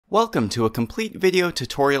Welcome to a complete video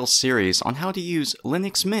tutorial series on how to use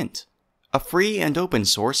Linux Mint, a free and open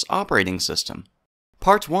source operating system.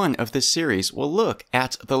 Part 1 of this series will look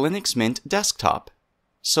at the Linux Mint desktop.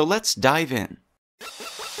 So let's dive in.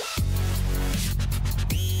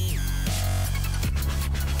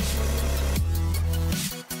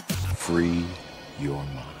 Free your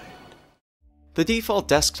mind. The default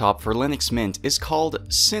desktop for Linux Mint is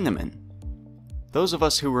called Cinnamon. Those of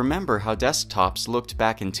us who remember how desktops looked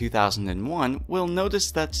back in 2001 will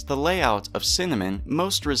notice that the layout of Cinnamon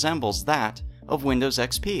most resembles that of Windows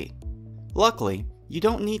XP. Luckily, you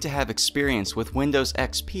don't need to have experience with Windows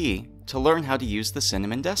XP to learn how to use the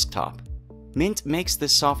Cinnamon desktop. Mint makes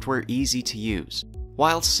this software easy to use.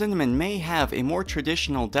 While Cinnamon may have a more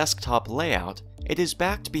traditional desktop layout, it is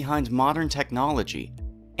backed behind modern technology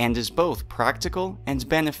and is both practical and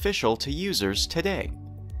beneficial to users today.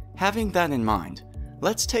 Having that in mind,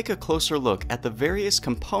 let's take a closer look at the various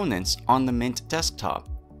components on the Mint desktop,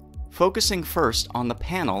 focusing first on the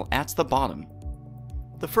panel at the bottom.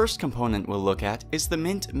 The first component we'll look at is the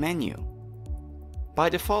Mint menu. By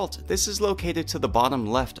default, this is located to the bottom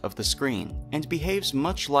left of the screen and behaves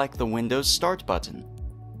much like the Windows Start button.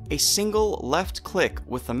 A single left click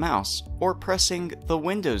with the mouse or pressing the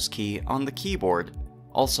Windows key on the keyboard,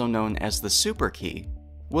 also known as the Super key,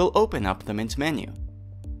 will open up the Mint menu.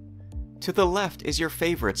 To the left is your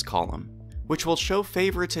Favorites column, which will show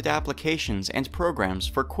favorited applications and programs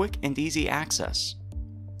for quick and easy access.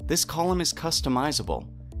 This column is customizable,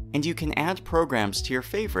 and you can add programs to your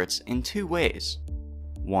favorites in two ways.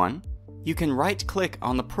 1. You can right-click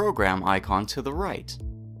on the program icon to the right,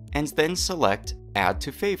 and then select Add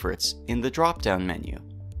to Favorites in the drop-down menu.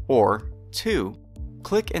 Or 2.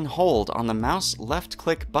 Click and hold on the mouse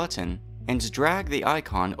left-click button and drag the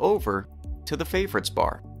icon over to the Favorites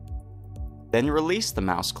bar. Then release the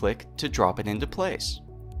mouse click to drop it into place.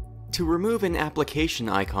 To remove an application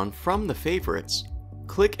icon from the favorites,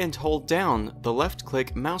 click and hold down the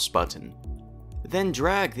left-click mouse button. Then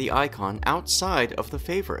drag the icon outside of the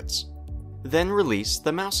favorites. Then release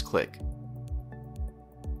the mouse click.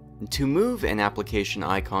 To move an application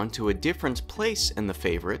icon to a different place in the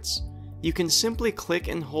favorites, you can simply click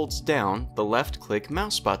and hold down the left-click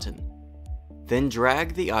mouse button. Then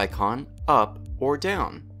drag the icon up or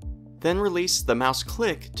down. Then release the mouse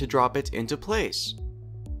click to drop it into place.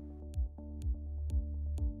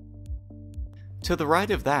 To the right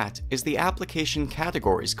of that is the Application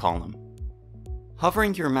Categories column.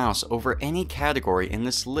 Hovering your mouse over any category in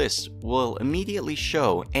this list will immediately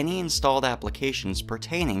show any installed applications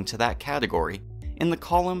pertaining to that category in the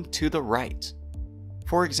column to the right.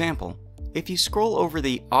 For example, if you scroll over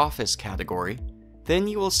the Office category, then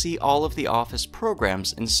you will see all of the Office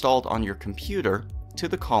programs installed on your computer to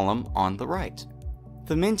the column on the right.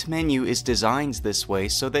 The Mint menu is designed this way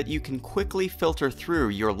so that you can quickly filter through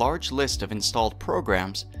your large list of installed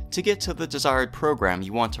programs to get to the desired program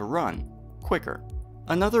you want to run quicker.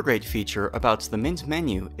 Another great feature about the Mint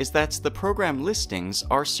menu is that the program listings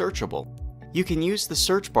are searchable. You can use the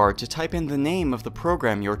search bar to type in the name of the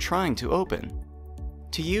program you're trying to open.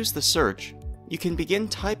 To use the search, you can begin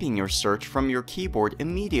typing your search from your keyboard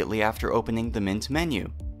immediately after opening the Mint menu.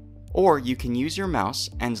 Or you can use your mouse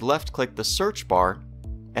and left-click the search bar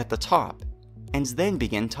at the top, and then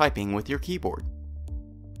begin typing with your keyboard.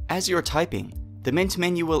 As you're typing, the Mint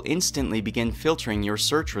menu will instantly begin filtering your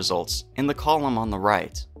search results in the column on the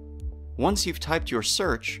right. Once you've typed your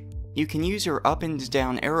search, you can use your up and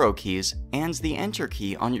down arrow keys and the Enter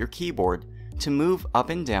key on your keyboard to move up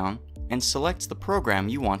and down and select the program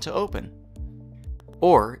you want to open.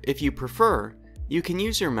 Or, if you prefer, you can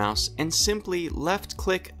use your mouse and simply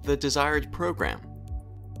left-click the desired program.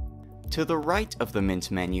 To the right of the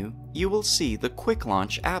Mint menu, you will see the Quick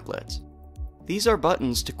Launch applet. These are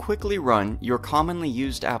buttons to quickly run your commonly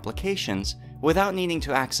used applications without needing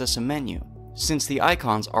to access a menu, since the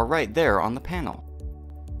icons are right there on the panel.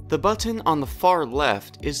 The button on the far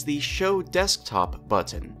left is the Show Desktop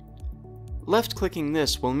button. Left-clicking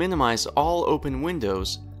this will minimize all open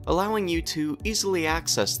windows, allowing you to easily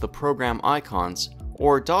access the program icons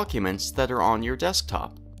or documents that are on your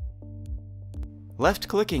desktop.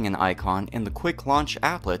 Left-clicking an icon in the Quick Launch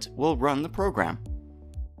applet will run the program.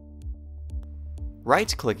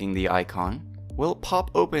 Right-clicking the icon will pop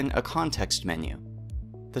open a context menu.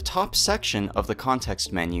 The top section of the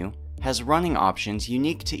context menu has running options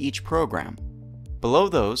unique to each program. Below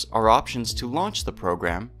those are options to launch the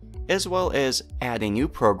program, as well as add a new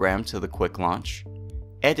program to the Quick Launch,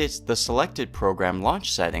 edit the selected program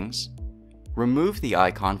launch settings, remove the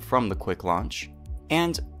icon from the Quick Launch,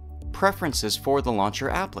 and preferences for the launcher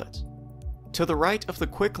applet. To the right of the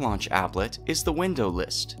Quick Launch applet is the window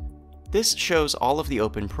list. This shows all of the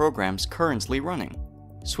open programs currently running.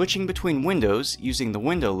 Switching between windows using the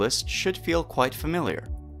window list should feel quite familiar.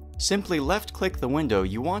 Simply left-click the window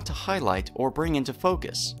you want to highlight or bring into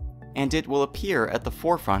focus, and it will appear at the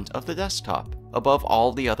forefront of the desktop, above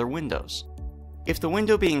all the other windows. If the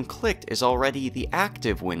window being clicked is already the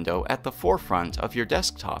active window at the forefront of your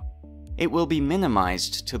desktop, it will be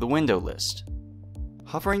minimized to the window list.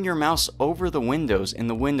 Hovering your mouse over the windows in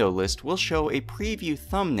the window list will show a preview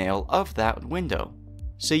thumbnail of that window,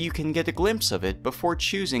 so you can get a glimpse of it before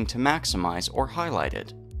choosing to maximize or highlight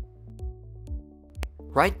it.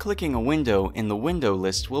 Right-clicking a window in the window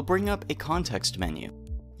list will bring up a context menu.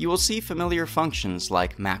 You will see familiar functions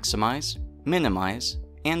like maximize, minimize,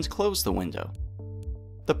 and close the window.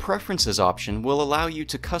 The Preferences option will allow you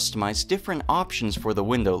to customize different options for the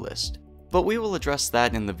window list, but we will address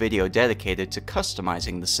that in the video dedicated to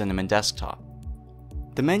customizing the Cinnamon desktop.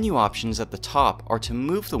 The menu options at the top are to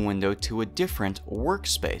move the window to a different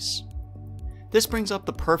workspace. This brings up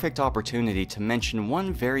the perfect opportunity to mention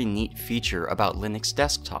one very neat feature about Linux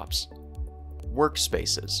desktops: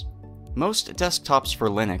 Workspaces. Most desktops for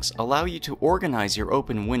Linux allow you to organize your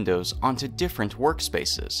open windows onto different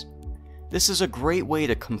workspaces. This is a great way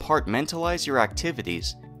to compartmentalize your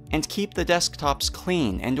activities and keep the desktops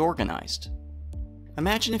clean and organized.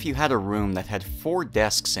 Imagine if you had a room that had 4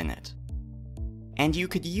 desks in it, and you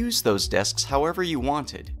could use those desks however you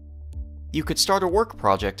wanted. You could start a work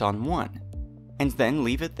project on one, and then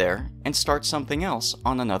leave it there and start something else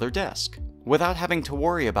on another desk, without having to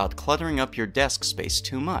worry about cluttering up your desk space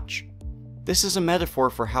too much. This is a metaphor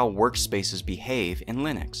for how workspaces behave in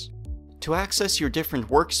Linux. To access your different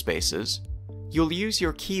workspaces, you'll use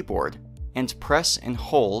your keyboard and press and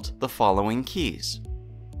hold the following keys: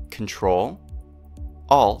 Control,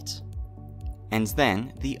 Alt, and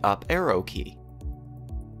then the up arrow key.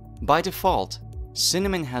 By default,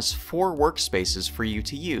 Cinnamon has 4 workspaces for you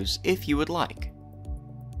to use if you would like.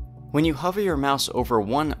 When you hover your mouse over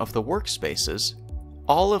one of the workspaces,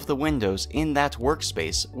 all of the windows in that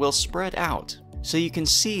workspace will spread out, so you can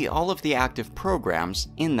see all of the active programs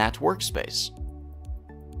in that workspace.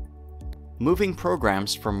 Moving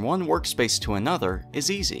programs from one workspace to another is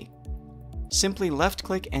easy. Simply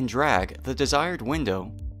left-click and drag the desired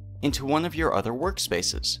window into one of your other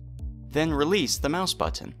workspaces, then release the mouse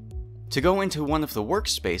button. To go into one of the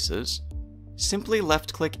workspaces, simply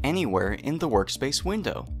left-click anywhere in the workspace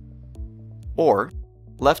window, or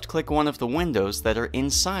left-click one of the windows that are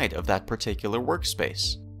inside of that particular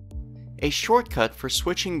workspace. A shortcut for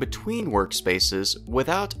switching between workspaces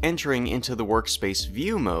without entering into the workspace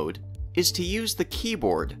view mode is to use the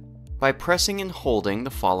keyboard by pressing and holding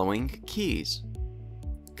the following keys: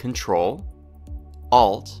 Control,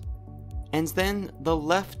 Alt, and then the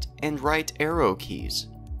left and right arrow keys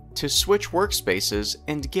to switch workspaces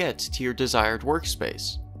and get to your desired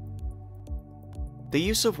workspace. The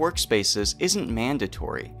use of workspaces isn't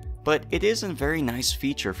mandatory, but it is a very nice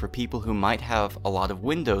feature for people who might have a lot of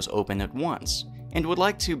windows open at once and would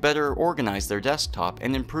like to better organize their desktop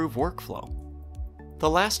and improve workflow. The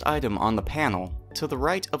last item on the panel, to the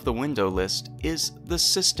right of the window list, is the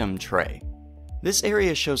System tray. This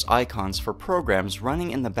area shows icons for programs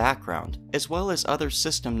running in the background, as well as other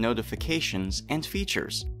system notifications and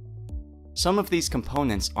features. Some of these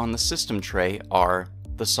components on the System tray are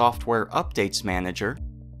the Software Updates Manager,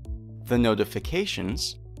 the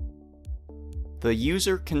Notifications, the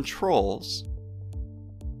User Controls,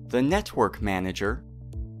 the Network Manager,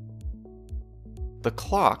 the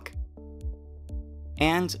Clock,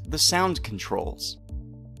 and the Sound Controls.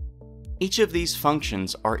 Each of these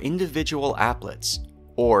functions are individual applets,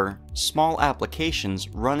 or small applications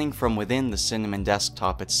running from within the Cinnamon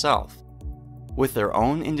desktop itself, with their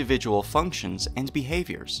own individual functions and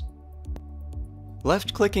behaviors.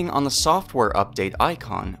 Left-clicking on the Software Update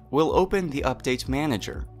icon will open the Update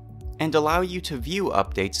Manager and allow you to view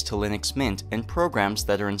updates to Linux Mint and programs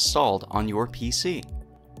that are installed on your PC.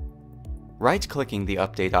 Right-clicking the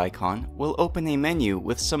Update icon will open a menu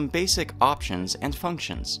with some basic options and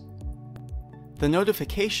functions. The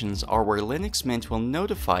notifications are where Linux Mint will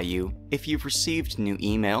notify you if you've received new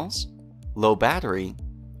emails, low battery,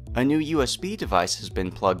 a new USB device has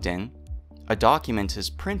been plugged in, a document is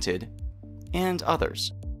printed, and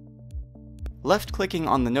others. Left-clicking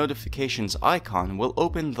on the notifications icon will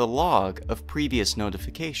open the log of previous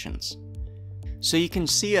notifications, so you can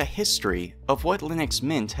see a history of what Linux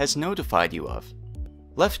Mint has notified you of.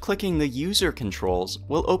 Left-clicking the User Controls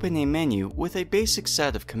will open a menu with a basic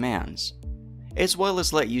set of commands, as well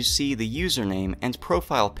as let you see the username and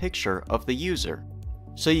profile picture of the user.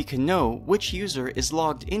 so you can know which user is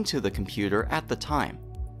logged into the computer at the time.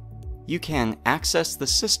 You can access the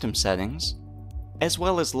system settings, as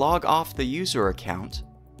well as log off the user account,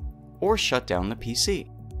 or shut down the PC.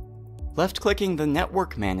 Left-clicking the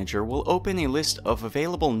Network Manager will open a list of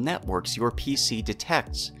available networks your PC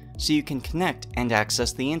detects, so you can connect and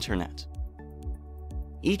access the internet.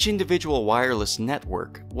 Each individual wireless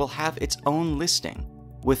network will have its own listing,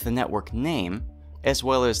 with the network name, as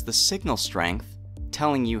well as the signal strength,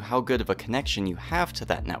 telling you how good of a connection you have to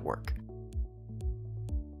that network.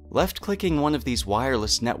 Left-clicking one of these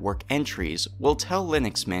wireless network entries will tell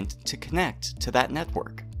Linux Mint to connect to that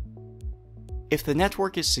network. If the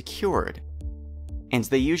network is secured, and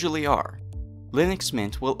they usually are, Linux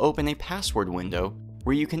Mint will open a password window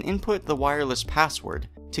where you can input the wireless password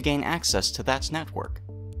to gain access to that network.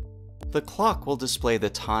 The clock will display the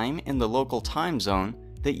time in the local time zone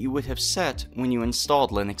that you would have set when you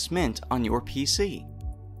installed Linux Mint on your PC.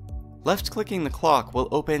 Left-clicking the clock will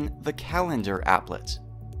open the Calendar applet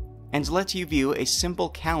and let you view a simple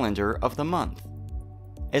calendar of the month,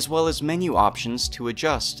 as well as menu options to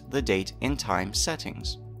adjust the date and time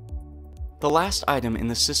settings. The last item in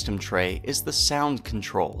the system tray is the sound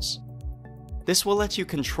controls. This will let you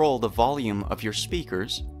control the volume of your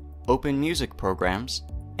speakers, open music programs,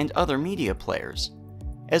 and other media players,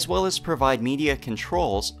 as well as provide media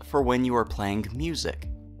controls for when you are playing music.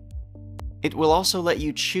 It will also let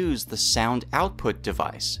you choose the sound output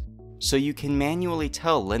device, so you can manually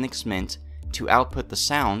tell Linux Mint to output the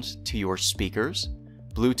sound to your speakers,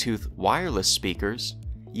 Bluetooth wireless speakers,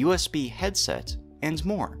 USB headset, and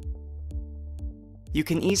more. You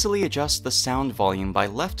can easily adjust the sound volume by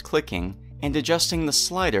left-clicking and adjusting the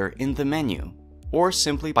slider in the menu, or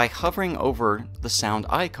simply by hovering over the sound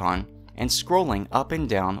icon and scrolling up and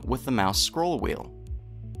down with the mouse scroll wheel.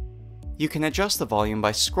 You can adjust the volume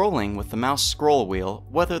by scrolling with the mouse scroll wheel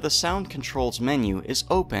whether the sound controls menu is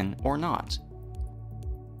open or not.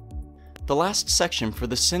 The last section for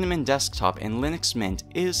the Cinnamon desktop in Linux Mint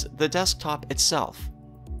is the desktop itself.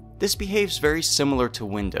 This behaves very similar to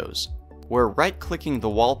Windows, where right-clicking the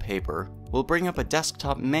wallpaper will bring up a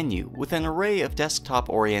desktop menu with an array of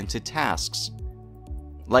desktop-oriented tasks,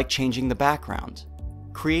 like changing the background,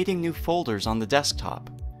 creating new folders on the desktop,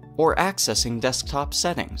 or accessing desktop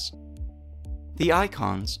settings. The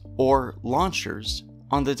icons, or launchers,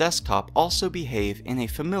 on the desktop also behave in a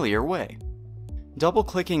familiar way.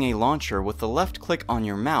 Double-clicking a launcher with the left click on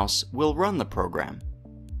your mouse will run the program.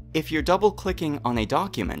 If you're double-clicking on a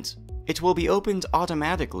document, it will be opened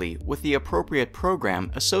automatically with the appropriate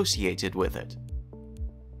program associated with it.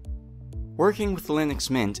 Working with Linux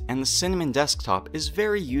Mint and the Cinnamon desktop is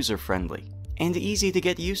very user-friendly and easy to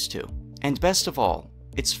get used to, and best of all,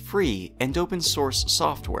 it's free and open-source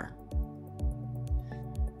software.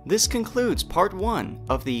 This concludes part 1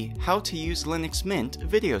 of the How to Use Linux Mint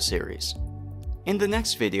video series. In the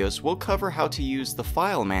next videos, we'll cover how to use the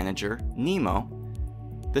File Manager, Nemo,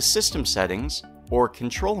 the System Settings, or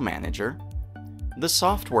Control Manager, the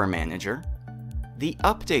Software Manager, the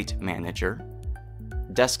Update Manager,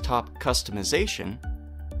 Desktop Customization,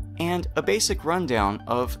 and a basic rundown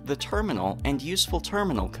of the terminal and useful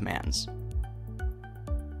terminal commands.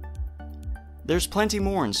 There's plenty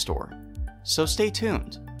more in store, so stay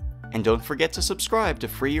tuned, and don't forget to subscribe to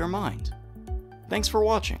free your mind. Thanks for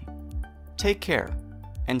watching. Take care,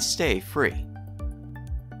 and stay free.